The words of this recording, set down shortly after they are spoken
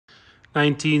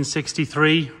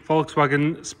1963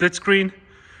 Volkswagen Splitscreen.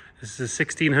 This is a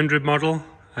 1600 model.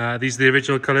 These are the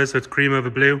original colours, so it's cream over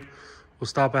blue. We'll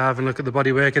start by having a look at the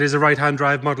bodywork. It is a right-hand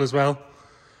drive model as well.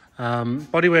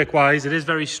 Bodywork wise, it is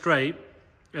very straight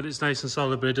and it's nice and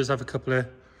solid, but it does have a couple of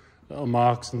little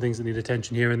marks and things that need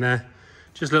attention here and there.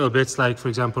 Just little bits, like for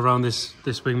example around this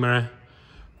wing mirror,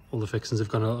 all the fixings have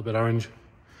gone a little bit orange.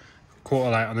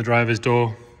 Quarter light on the driver's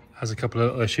door has a couple of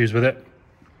little issues with it.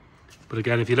 But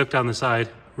again, if you look down the side,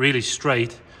 really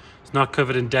straight. It's not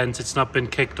covered in dents, it's not been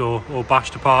kicked or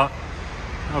bashed apart.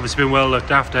 Obviously been well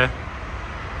looked after.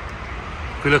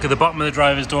 If we look at the bottom of the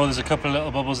driver's door, there's a couple of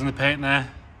little bubbles in the paint there.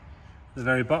 At the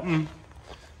very bottom.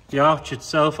 The arch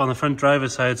itself on the front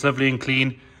driver's side, it's lovely and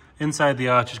clean. Inside the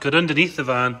arch is good. Underneath the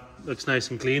van, looks nice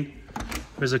and clean.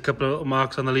 There's a couple of little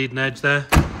marks on the leading edge there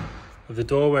of the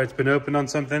door where it's been opened on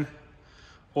something.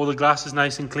 All the glass is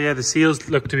nice and clear. The seals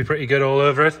look to be pretty good all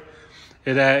over it.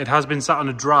 It has been sat on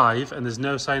a drive and there's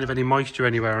no sign of any moisture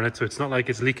anywhere on it, so it's not like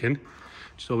it's leaking,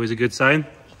 which is always a good sign.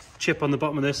 Chip on the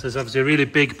bottom of this. There's obviously a really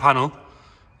big panel,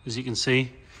 as you can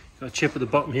see. Got a chip at the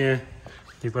bottom here.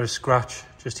 You've got a scratch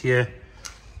just here,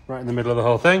 right in the middle of the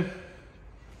whole thing.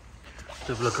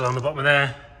 Have a look along the bottom of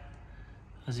there.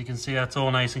 As you can see, that's all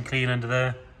nice and clean under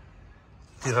there.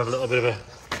 You have a little bit of a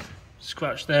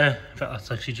scratch there. In fact,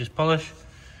 that's actually just polish.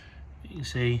 You can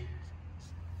see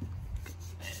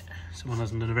someone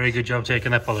hasn't done a very good job taking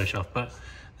that polish off, but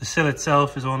the sill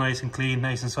itself is all nice and clean,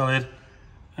 nice and solid.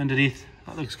 Underneath,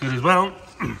 that looks good as well.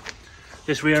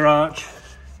 This rear arch,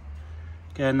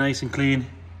 again, nice and clean,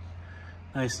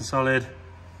 nice and solid.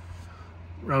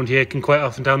 Around here can quite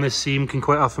often, down this seam can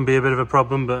quite often be a bit of a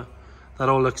problem, but that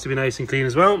all looks to be nice and clean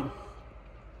as well.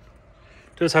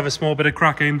 It does have a small bit of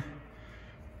cracking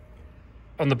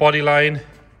on the body line.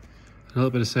 A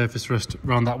little bit of surface rust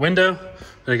around that window.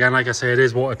 But again, like I say, it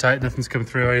is watertight, nothing's come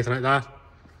through or anything like that. A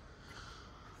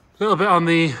little bit on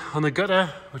the gutter,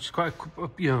 which is quite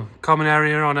a common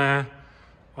area on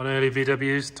early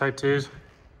VWs, Type 2s.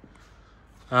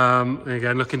 And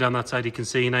again, looking down that side, you can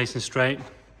see nice and straight.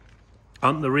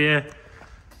 On the rear,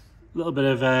 a little bit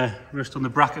of rust on the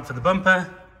bracket for the bumper.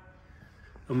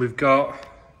 And we've got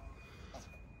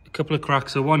a couple of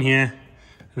cracks, so one here.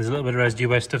 There's a little bit of residue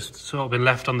where stuff's sort of been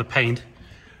left on the paint.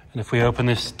 And if we open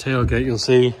this tailgate, you'll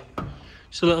see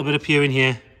just a little bit of pew in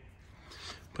here.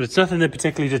 But it's nothing that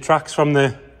particularly detracts from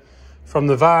the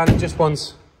van. It just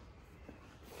wants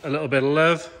a little bit of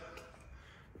love.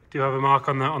 Do have a mark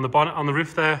on the bonnet, on the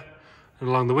roof there, and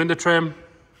along the window trim.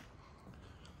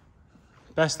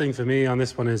 Best thing for me on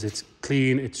this one is it's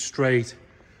clean, it's straight.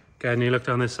 Again, you look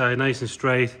down this side, nice and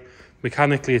straight.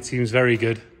 Mechanically, it seems very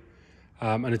good.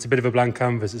 And it's a bit of a blank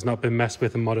canvas. It's not been messed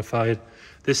with and modified.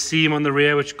 This seam on the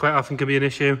rear, which quite often can be an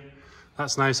issue,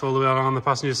 that's nice all the way along on the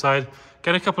passenger side.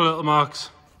 Get a couple of little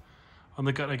marks on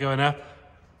the gutter going up,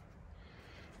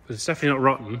 but it's definitely not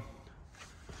rotten.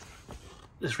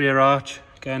 This rear arch,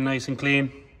 again, nice and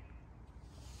clean.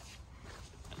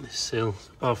 And this sill,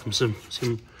 apart from some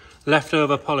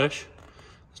leftover polish,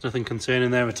 there's nothing concerning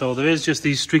there at all. There is just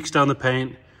these streaks down the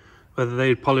paint. Whether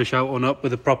they polish out or not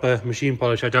with a proper machine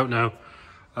polish, I don't know.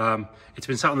 It's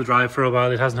been sat on the drive for a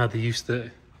while. It hasn't had the use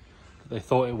that they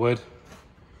thought it would.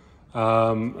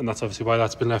 And that's obviously why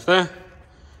that's been left there.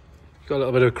 Got a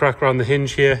little bit of a crack around the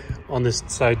hinge here on this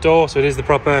side door. So it is the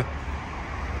proper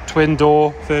twin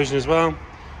door version as well.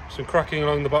 Some cracking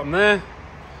along the bottom there,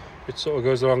 which sort of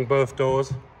goes along both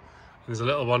doors. And there's a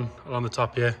little one along the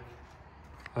top here.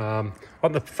 On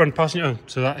the front passenger,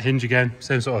 so that hinge again,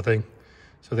 same sort of thing.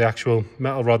 So the actual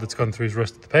metal rod that's gone through is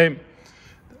rusted the paint.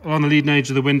 Along the leading edge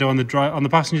of the window on the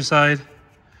passenger side,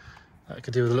 that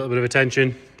could do with a little bit of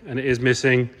attention, and it is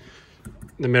missing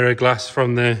the mirror glass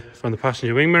from the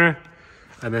passenger wing mirror.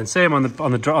 And then same on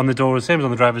the door, same as on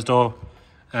the driver's door,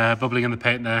 bubbling in the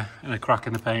paint there and a crack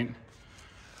in the paint.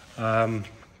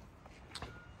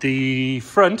 The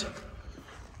front,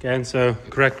 again, so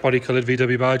correct body coloured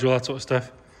VW badge, all that sort of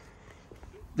stuff.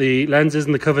 The lenses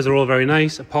and the covers are all very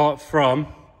nice, apart from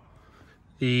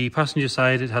the passenger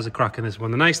side. It has a crack in this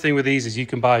one. The nice thing with these is you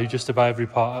can buy just about every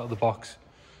part out of the box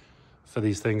for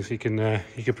these things. You can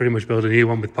pretty much build a new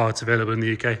one with parts available in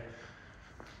the UK.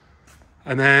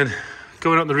 And then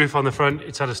going up the roof on the front,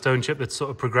 it's had a stone chip that's sort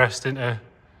of progressed into a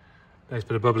nice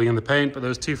bit of bubbling in the paint, but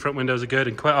those two front windows are good,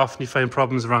 and quite often you find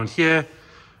problems around here.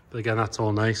 But again, that's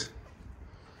all nice.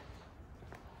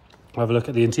 We'll have a look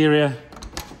at the interior.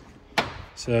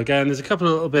 So again, there's a couple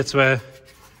of little bits where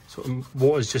sort of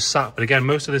water's just sat, but again,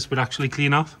 most of this would actually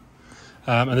clean off.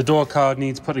 And the door card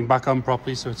needs putting back on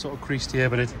properly, so it's sort of creased here,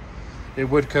 but it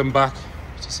would come back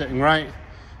to sitting right.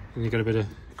 And you've got a bit of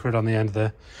crud on the end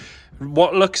there.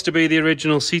 what looks to be the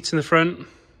original seats in the front.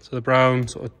 So the brown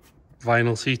sort of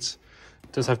vinyl seats.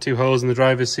 It does have 2 holes in the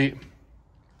driver's seat.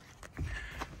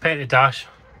 Painted dash,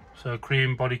 so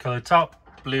cream body coloured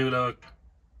top, blue lower,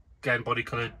 again body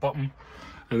coloured bottom.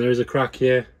 And there is a crack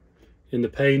here in the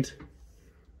paint.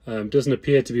 Doesn't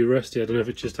appear to be rusty. I don't know if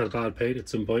it just had bad paint at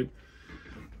some point.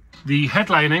 The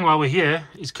headlining, while we're here,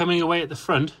 is coming away at the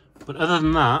front. But other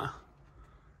than that,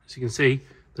 as you can see,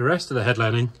 the rest of the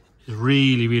headlining is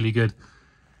really, really good.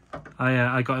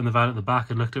 I got in the van at the back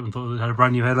and looked up and thought it had a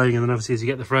brand new headlining, and then obviously as you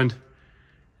get the front,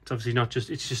 it's obviously not just,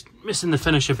 it's just missing the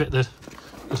finish of it that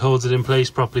holds it in place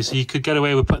properly. So you could get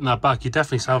away with putting that back. You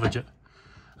definitely salvage it.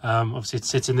 Obviously it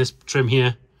sits in this trim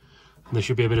here, and there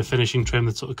should be a bit of finishing trim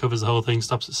that sort of covers the whole thing,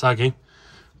 stops it sagging.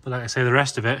 But like I say, the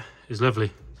rest of it is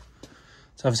lovely.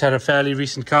 So I've had a fairly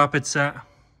recent carpet set.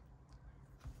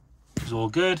 It's all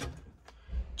good.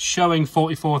 It's showing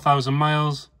 44,000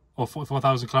 miles or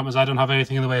 44,000 kilometers. I don't have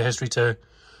anything in the way of history to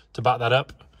back that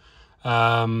up.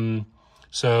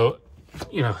 So,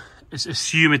 you know,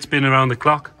 assume it's been around the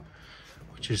clock,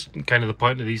 which is kind of the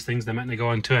point of these things. They're meant to go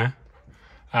on tour.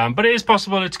 But it is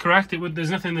possible it's correct.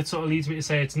 There's nothing that sort of leads me to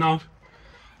say it's not.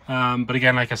 But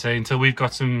again, like I say, until we've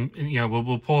got some, you know,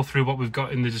 we'll pour through what we've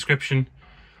got in the description.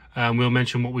 We'll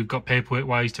mention what we've got paperwork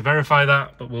wise to verify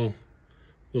that, but we'll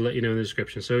let you know in the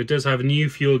description. So it does have a new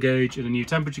fuel gauge and a new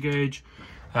temperature gauge.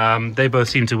 They both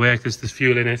seem to work. There's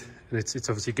fuel in it, and it's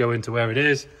obviously going to where it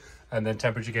is. And then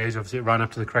temperature gauge, obviously it ran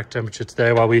up to the correct temperature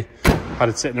today while we had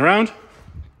it sitting around.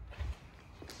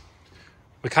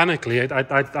 Mechanically,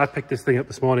 I picked this thing up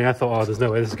this morning. I thought, oh, there's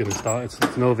no way this is going to start. It's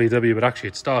an LVW, but actually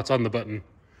it starts on the button,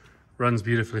 runs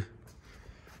beautifully.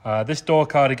 This door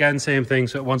card, again, same thing.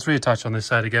 So it wants reattached on this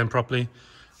side again properly.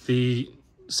 The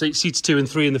seats 2 and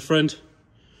 3 in the front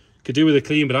could do with a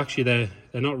clean, but actually they're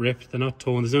not ripped, they're not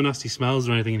torn. There's no nasty smells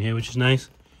or anything in here, which is nice.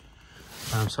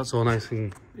 So that's all nice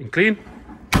and clean.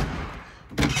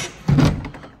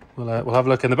 We'll have a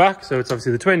look in the back. So it's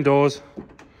obviously the twin doors,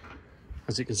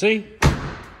 as you can see.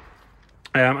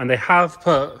 And they have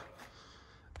put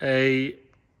a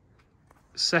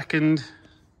second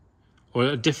or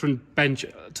a different bench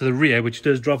to the rear, which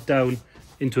does drop down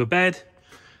into a bed.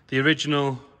 The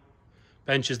original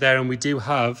bench is there, and we do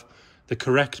have the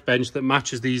correct bench that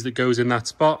matches these that goes in that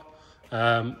spot,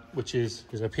 which is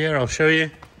up here. I'll show you.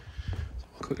 So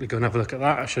we'll quickly go and have a look at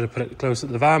that. I should have put it closer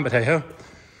to the van, but hey ho.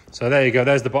 So there you go,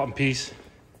 there's the bottom piece.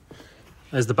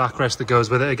 There's the backrest that goes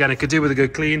with it. Again, it could do with a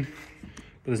good clean,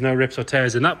 but there's no rips or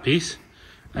tears in that piece.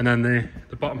 And then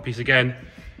the bottom piece again,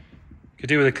 could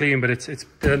do with a clean, but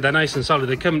they're nice and solid.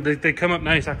 They come up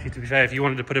nice, actually, to be fair. If you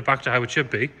wanted to put it back to how it should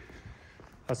be,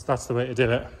 that's the way to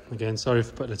do it. Again, sorry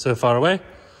for putting it so far away.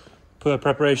 Poor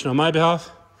preparation on my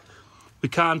behalf. We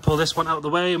can pull this one out of the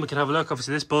way and we can have a look.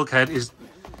 Obviously, this bulkhead is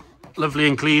lovely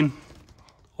and clean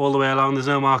all the way along. There's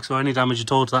no marks or any damage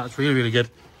at all to that. It's really, really good.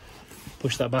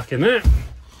 Push that back in there.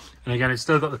 And again, it's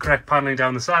still got the correct paneling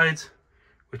down the sides,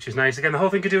 which is nice. Again, the whole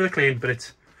thing could do with a clean, but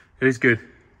it is good.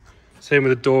 Same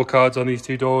with the door cards on these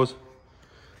 2 doors.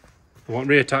 I want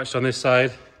reattached on this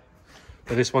side,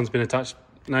 but this one's been attached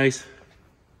nice.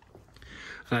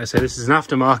 And like I say, this is an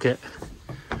aftermarket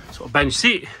sort of bench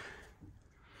seat,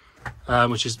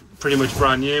 which is pretty much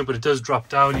brand new, but it does drop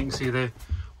down. You can see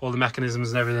all the mechanisms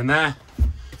and everything there.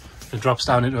 It drops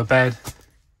down into a bed,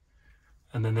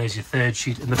 and then there's your 3rd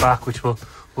sheet in the back, which we'll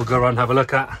go around and have a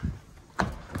look at.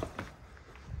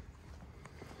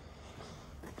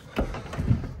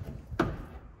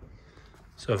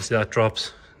 So obviously that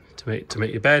drops to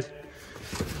make your bed.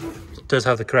 It does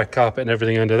have the correct carpet and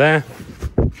everything under there.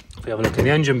 If we have a look in the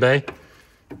engine bay,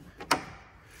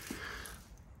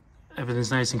 everything's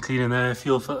nice and clean in there.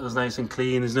 Fuel filter's nice and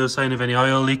clean. There's no sign of any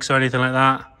oil leaks or anything like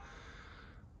that.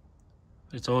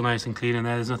 It's all nice and clean in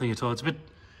there. There's nothing at all. It's a bit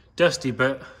dusty,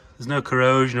 but there's no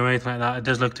corrosion or anything like that. It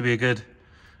does look to be a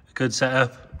good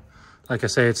setup. Like I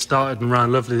say, it started and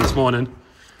ran lovely this morning.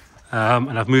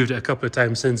 And I've moved it a couple of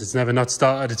times since. It's never not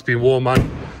started. It's been warm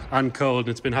and cold, and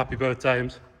it's been happy both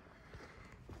times.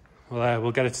 Well,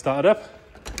 we'll get it started up.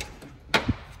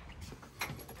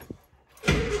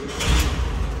 So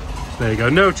there you go,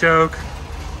 no choke,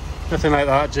 nothing like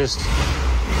that, just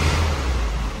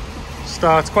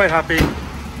starts quite happy.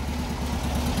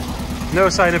 No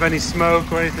sign of any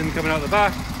smoke or anything coming out the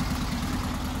back.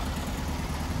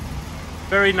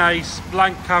 Very nice,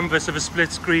 blank canvas of a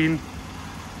split screen.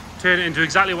 Turn it into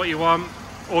exactly what you want,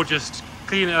 or just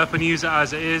clean it up and use it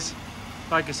as it is.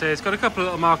 Like I say, it's got a couple of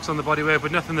little marks on the bodywork,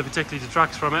 but nothing that particularly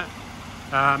detracts from it.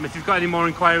 If you've got any more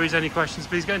inquiries, any questions,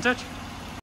 please get in touch.